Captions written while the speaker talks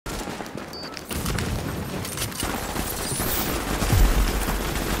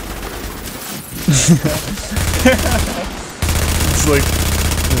It's like,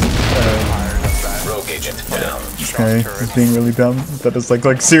 Rogue agent down. okay, he's being really dumb. That is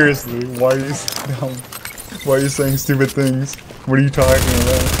like seriously, why are you so dumb? Why are you saying stupid things? What are you talking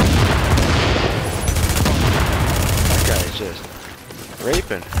about? That guy is just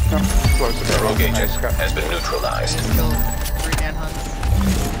raping. The rogue agent has been neutralized. Killed 3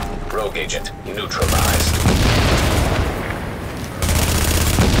 manhunts. Rogue agent neutralized.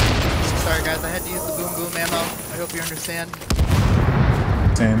 Sorry guys, I had to use the boom boom ammo. I hope you understand.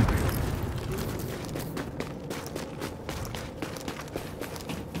 Same.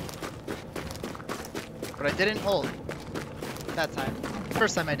 But I didn't hold. That time.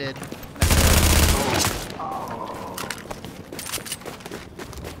 First time I did.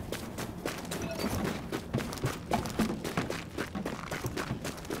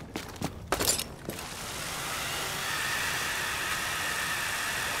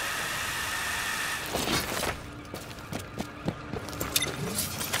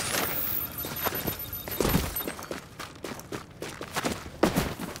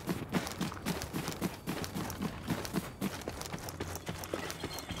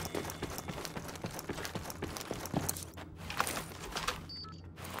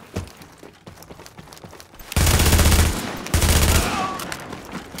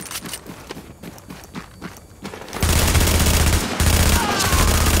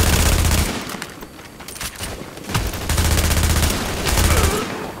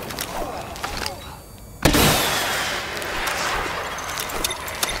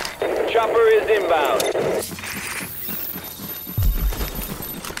 Chopper is inbound.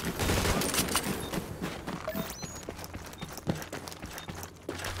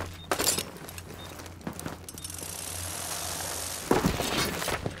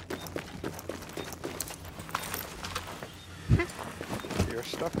 You're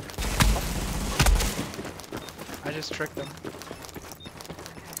stuck. I just tricked them.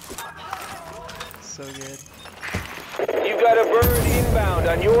 So good. You've got a bird inbound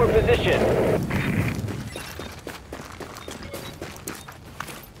on your position.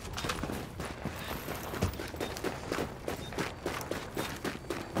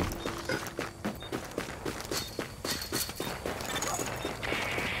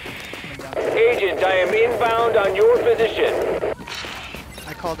 Agent, I am inbound on your position.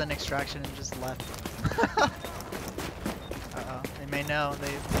 I called an extraction and just left. Uh-oh. They may know.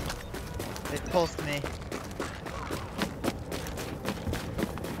 They pulsed me.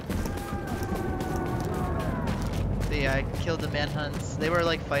 But yeah, I killed the manhunts. They were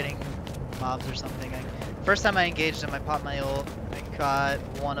like fighting mobs or something. First time I engaged them, I popped my ult. I got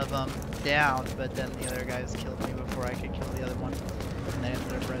one of them down, but then the other guys killed me before I could kill the other one. And they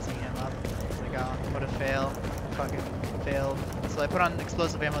ended up rezzing him up. I was like, oh, what a fail. Fucking failed. So I put on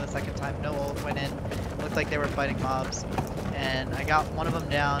explosive ammo the second time. No ult, went in. Looked like they were fighting mobs. And I got one of them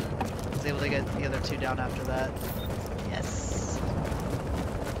down. Was able to get the other 2 down after that. Yes.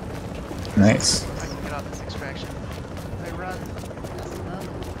 Nice. I can get off this extraction. I run. Yes, no.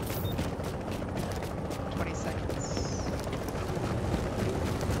 20 seconds.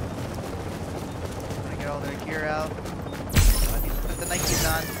 I'm gonna get all their gear out. I need to put the Nikes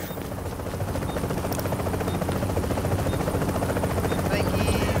on.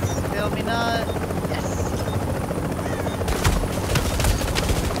 Nikes, fail me not. Yes.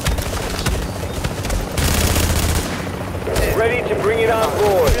 Ready to bring it on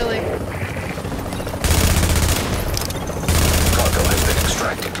board. Really? Cargo has been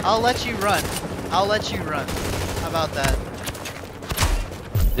extracted. I'll let you run. I'll let you run. How about that?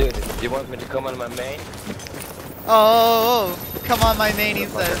 Dude, do you want me to come on my main? Oh, come on, my main, he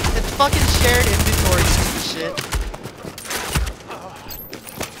says. It's fucking shared inventory, you piece of shit.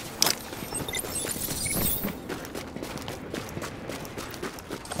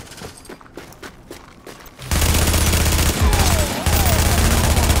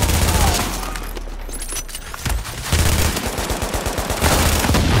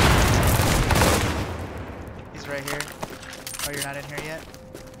 He's right here. Oh, you're not in here yet?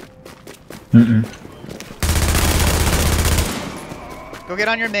 Mm-mm. Go get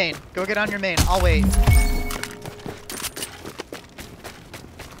on your main. Go get on your main. I'll wait.